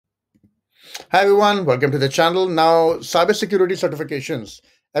Hi everyone, welcome to the channel. Now, cybersecurity certifications.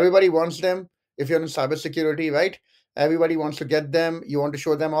 Everybody wants them. If you're in cybersecurity, right? Everybody wants to get them. You want to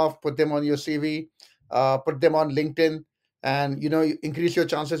show them off, put them on your CV, put them on LinkedIn, and you increase your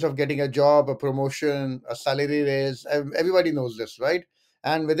chances of getting a job, a promotion, a salary raise. Everybody knows this, right?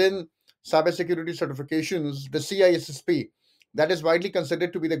 And within cybersecurity certifications, the CISSP, that is widely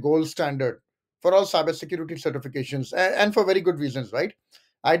considered to be the gold standard for all cybersecurity certifications, and for very good reasons, right?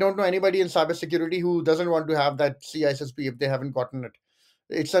 I don't know anybody in cybersecurity who doesn't want to have that CISSP if they haven't gotten it.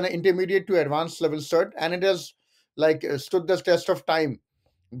 It's an intermediate to advanced level cert, and it has stood the test of time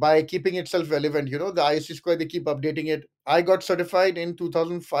by keeping itself relevant. The ISC square, they keep updating it. I got certified in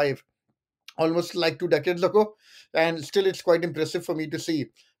 2005, almost like 2 decades ago, and still it's quite impressive for me to see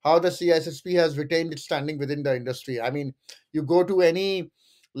how the CISSP has retained its standing within the industry. I mean, you go to any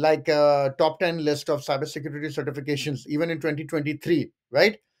top 10 list of cybersecurity certifications, even in 2023,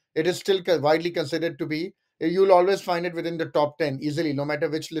 right? It is still widely considered to be, you'll always find it within the top 10 easily, no matter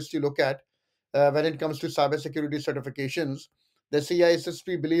which list you look at. When it comes to cybersecurity certifications, the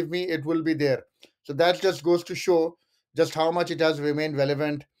CISSP, believe me, it will be there. So that just goes to show just how much it has remained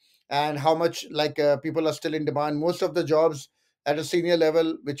relevant, and how much people are still in demand. Most of the jobs at a senior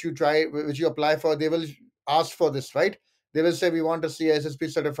level which you apply for, they will ask for this, right? They will say we want a CISSP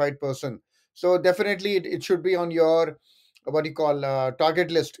certified person. So definitely it should be on your what you call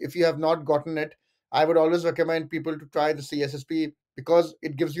target list. If you have not gotten it, I would always recommend people to try the CSSP, because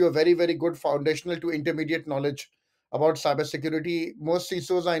it gives you a very very good foundational to intermediate knowledge about cybersecurity. Most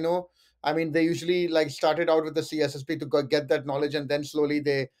CISOs I know, I mean, they usually started out with the CSSP to get that knowledge, and then slowly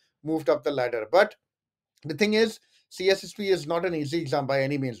they moved up the ladder. But the thing is, CSSP is not an easy exam by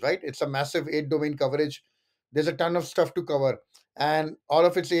any means, right? It's a massive 8 domain coverage. There's a ton of stuff to cover, and all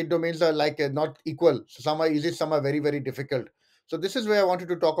of its 8 domains are not equal. So some are easy, some are very very difficult. So this is where I wanted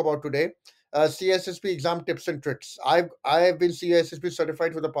to talk about today. CSSP exam tips and tricks. I have been CSSP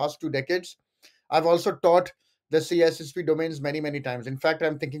certified for the past 2 decades. I've also taught the CISSP domains many, many times. In fact,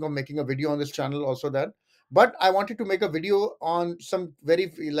 I'm thinking of making a video on this channel also that. But I wanted to make a video on some very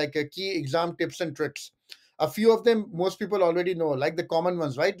key exam tips and tricks. A few of them most people already know, like the common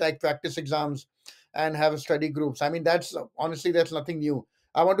ones, right? Like practice exams and have study groups. I mean, that's honestly that's nothing new.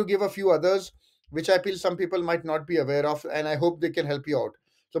 I want to give a few others which I feel some people might not be aware of, and I hope they can help you out.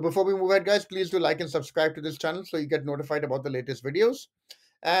 So before we move ahead, guys, please do like and subscribe to this channel so you get notified about the latest videos.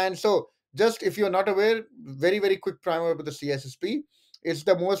 And so, just if you're not aware, very, very quick primer about the CSSP. It's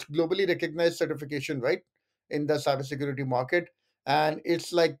the most globally recognized certification, right, in the cybersecurity market. And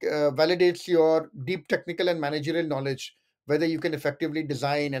it's validates your deep technical and managerial knowledge, whether you can effectively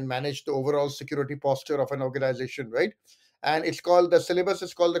design and manage the overall security posture of an organization, right? And it's called, the syllabus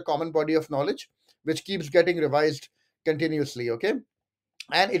is called the Common Body of Knowledge, which keeps getting revised continuously, okay?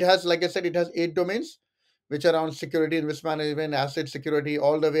 And it has, like I said, it has 8 domains, which are around security and risk management, asset security,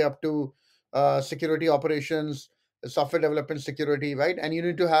 all the way up to security operations, software development security, right? And you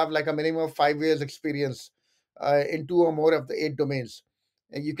need to have like a minimum of 5 years experience in two or more of the 8 domains.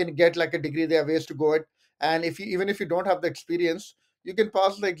 And you can get like a degree. There are ways to go it. And if you, even if you don't have the experience, you can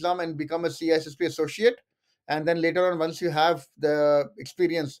pass the exam and become a CISSP associate. And then later on, once you have the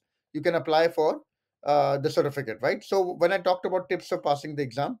experience, you can apply for the certificate, right? So when I talked about tips for passing the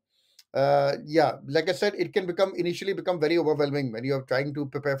exam, yeah, like I said, it can initially become very overwhelming when you're trying to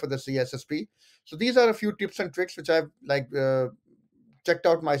prepare for the CSSP. So these are a few tips and tricks which I've checked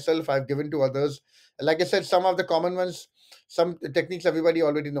out myself, I've given to others. Like I said, some of the common ones, some techniques everybody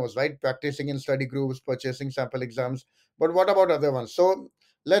already knows, right? Practicing in study groups, purchasing sample exams. But what about other ones? So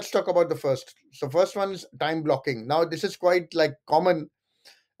let's talk about the first. So first one is time blocking. Now this is quite common,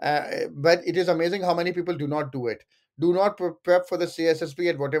 but it is amazing how many people do not do it. Do not prep for the CSSP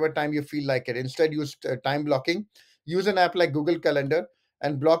at whatever time you feel like it. Instead, use time blocking. Use an app like Google Calendar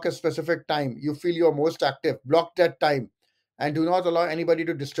and block a specific time you feel you're most active. Block that time and do not allow anybody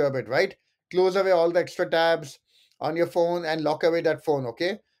to disturb it, right? Close away all the extra tabs on your phone and lock away that phone,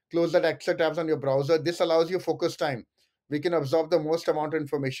 okay? Close that extra tabs on your browser. This allows you focus time. We can absorb the most amount of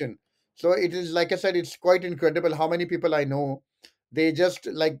information. So it is, like I said, it's quite incredible how many people I know, they just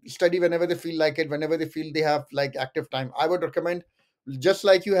study whenever they feel like it, whenever they feel they have active time. I would recommend, just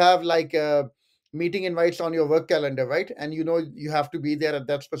like you have meeting invites on your work calendar, right? And you have to be there at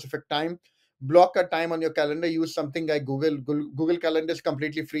that specific time. Block a time on your calendar. Use something like Google Calendar is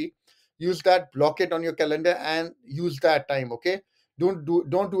completely free. Use that, block it on your calendar and use that time, okay? Don't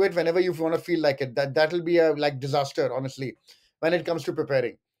do it whenever you want to feel like it. That'll be a disaster, honestly, when it comes to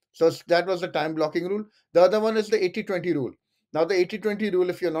preparing. So that was the time blocking rule. The other one is the 80/20 rule. Now, the 80/20 rule,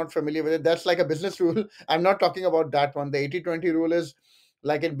 if you're not familiar with it, that's like a business rule. I'm not talking about that one. The 80/20 rule is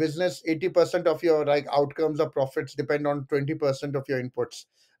Like in business, 80% of your like outcomes or profits depend on 20% of your inputs.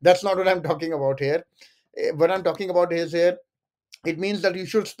 That's not what I'm talking about here. What I'm talking about is here, it means that you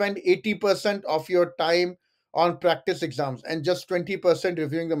should spend 80% of your time on practice exams and just 20%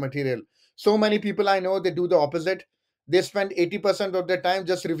 reviewing the material. So many people I know, they do the opposite. They spend 80% of their time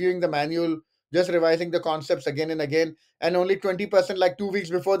just reviewing the manual, just revising the concepts again and again, and only 20%, like 2 weeks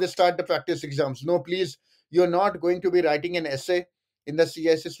before they start the practice exams. No, please, you're not going to be writing an essay in the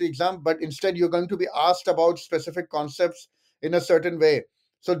CISSP exam, but instead you're going to be asked about specific concepts in a certain way.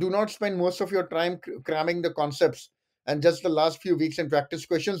 So do not spend most of your time cramming the concepts and just the last few weeks in practice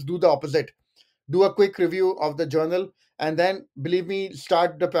questions. Do the opposite. Do a quick review of the journal, and then, believe me,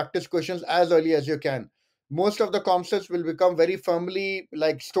 start the practice questions as early as you can. Most of the concepts will become very firmly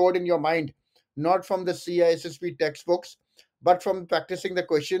like stored in your mind, not from the CISSP textbooks, but from practicing the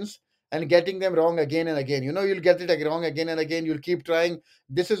questions and getting them wrong again and again. You'll get it wrong again and again. You'll keep trying.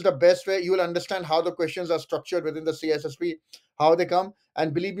 This is the best way. You will understand how the questions are structured within the CISSP, how they come.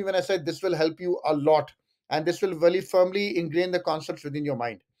 And believe me when I said this will help you a lot, and this will very firmly ingrain the concepts within your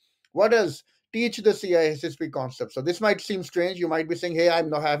mind. What else? Teach the CISSP concept. So this might seem strange. You might be saying, "Hey, I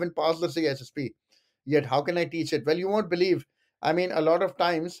haven't passed the CISSP yet. How can I teach it?" Well, you won't believe. I mean, a lot of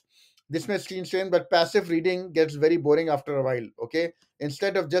times this may seem strange, but passive reading gets very boring after a while. Okay,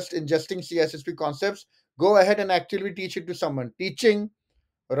 instead of just ingesting CISSP concepts, go ahead and actually teach it to someone. Teaching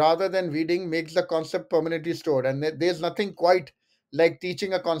rather than reading makes the concept permanently stored, and there's nothing quite like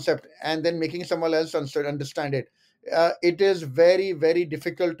teaching a concept and then making someone else understand it. It is very very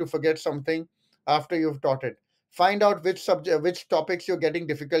difficult to forget something after you've taught it. Find out which topics you're getting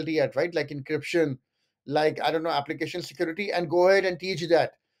difficulty at, right? Like encryption, like, I don't know, application security, and go ahead and teach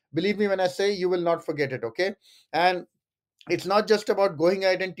that. Believe me when I say you will not forget it. Okay. And it's not just about going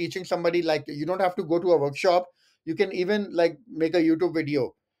ahead and teaching somebody. Like, you don't have to go to a workshop. You can even like make a YouTube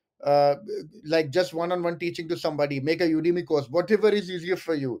video, uh, like just one-on-one teaching to somebody. Make a Udemy course, whatever is easier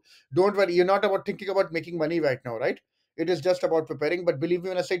for you. Don't worry, you're not about thinking about making money right now, right? It is just about preparing. But believe me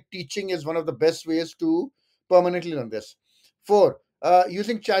when I say teaching is one of the best ways to permanently learn this. Four,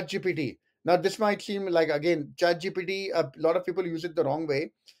 using chat gpt. Now this might seem like, again, chat gpt, a lot of people use it the wrong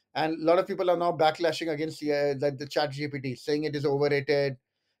way, and a lot of people are now backlashing against the chat gpt, saying it is overrated,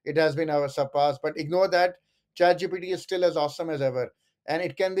 it has been surpassed. But ignore that. Chat gpt is still as awesome as ever, and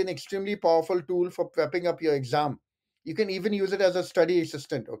it can be an extremely powerful tool for prepping up your exam. You can even use it as a study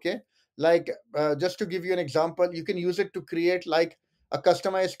assistant. Okay, like, just to give you an example, you can use it to create like a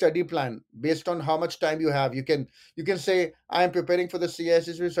customized study plan based on how much time you have. You can say, I am preparing for the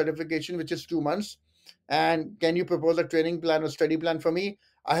CISSP certification, which is 2 months, and can you propose a training plan or study plan for me?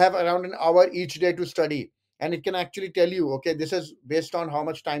 I have around an hour each day to study. And it can actually tell you, okay, this is based on how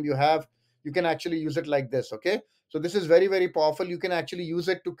much time you have. You can actually use it like this. Okay. So this is very, very powerful. You can actually use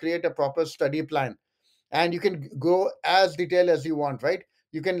it to create a proper study plan, and you can go as detailed as you want, right?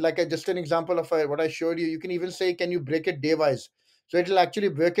 You can, like, just an example of what I showed you. You can even say, can you break it day wise? So it'll actually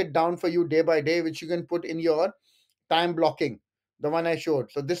break it down for you day by day, which you can put in your time blocking, the one I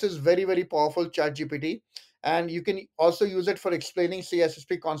showed. So this is very, very powerful chat GPT. And you can also use it for explaining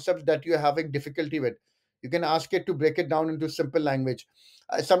CSSP concepts that you're having difficulty with. You can ask it to break it down into simple language.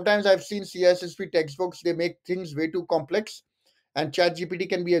 Sometimes I've seen CSSP textbooks, they make things way too complex, and ChatGPT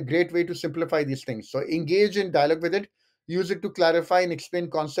can be a great way to simplify these things. So engage in dialogue with it. Use it to clarify and explain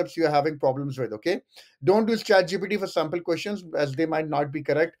concepts you are having problems with. Okay, don't use ChatGPT for sample questions, as they might not be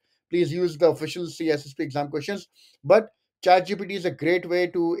correct. Please use the official CSSP exam questions. But ChatGPT is a great way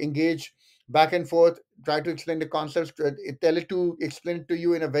to engage back and forth. Try to explain the concepts. Tell it to explain it to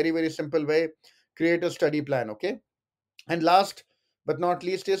you in a very, very simple way. Create a study plan. Okay. And last but not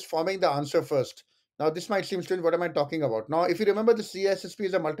least is forming the answer first. Now, this might seem strange. What am I talking about? Now, if you remember, the CSSP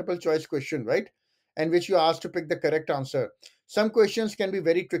is a multiple choice question, right? And which you are asked to pick the correct answer. Some questions can be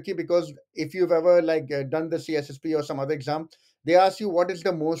very tricky, because if you've ever like done the CSSP or some other exam, they ask you what is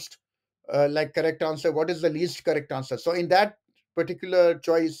the most like correct answer, what is the least correct answer. So in that particular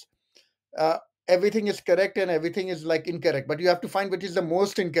choice, uh, everything is correct and everything is like incorrect, but you have to find which is the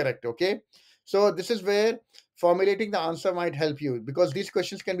most incorrect. Okay, so this is where formulating the answer might help you, because these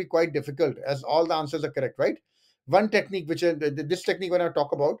questions can be quite difficult as all the answers are correct, right? One technique, which this technique when I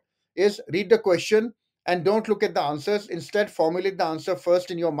talk about, is read the question and don't look at the answers. Instead, formulate the answer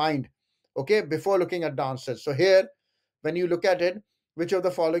first in your mind, okay, before looking at the answers. So here, when you look at it, which of the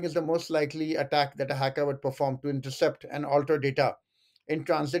following is the most likely attack that a hacker would perform to intercept and alter data in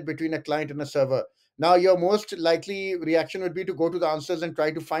transit between a client and a server? Now, your most likely reaction would be to go to the answers and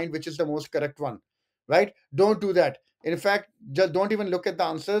try to find which is the most correct one, right? Don't do that. In fact, just don't even look at the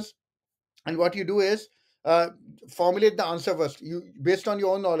answers. And what you do is, uh, formulate the answer first. You, based on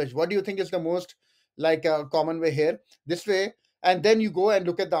your own knowledge, what do you think is the most like common way here? This way, and then you go and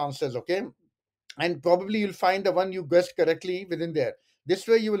look at the answers. Okay, and probably you'll find the one you guessed correctly within there. This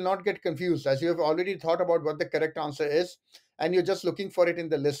way you will not get confused, as you have already thought about what the correct answer is, and you're just looking for it in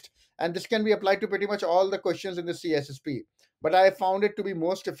the list. And this can be applied to pretty much all the questions in the CSSP, but I found it to be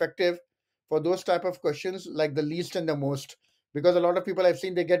most effective for those type of questions, like the least and the most, because a lot of people I've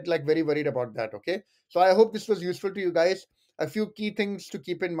seen, they get like very worried about that. Okay, so I hope this was useful to you guys. A few key things to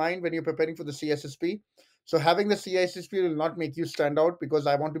keep in mind when you're preparing for the CSSP. So having the CISSP will not make you stand out, because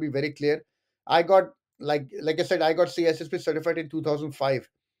I want to be very clear. I got, like I said, I got CISSP certified in 2005.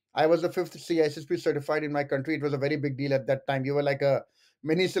 I was the fifth CISSP certified in my country. It was a very big deal at that time. You were like a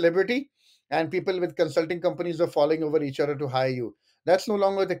mini celebrity, and people with consulting companies were falling over each other to hire you. That's no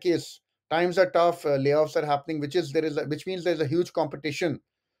longer the case. Times are tough. Layoffs are happening, which means there's a huge competition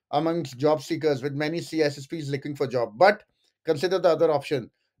amongst job seekers, with many CISSPs looking for job. But consider the other option.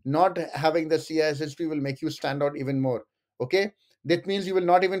 Not having the CISSP will make you stand out even more. Okay, that means you will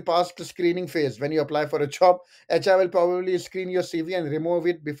not even pass the screening phase when you apply for a job. HR will probably screen your CV and remove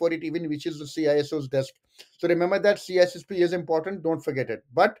it before it even reaches the CISO's desk. So remember that CISSP is important. Don't forget it.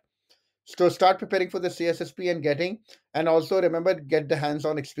 But so start preparing for the CSSP and getting, and also remember, get the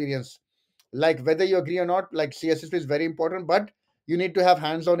hands-on experience. Like whether you agree or not, like CSSP is very important, but you need to have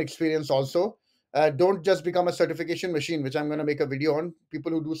hands-on experience also. Don't just become a certification machine, which I'm going to make a video on.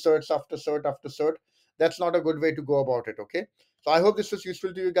 People who do certs after cert after cert, that's not a good way to go about it. Okay, so I hope this was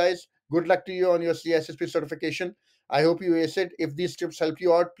useful to you guys. Good luck to you on your CSSP certification. I hope you ace it. If these tips help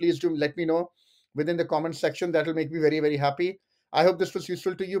you out, please do let me know within the comment section. That will make me very, very happy. I hope this was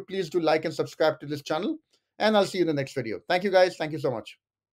useful to you. Please do like and subscribe to this channel, and I'll see you in the next video. Thank you guys. Thank you so much.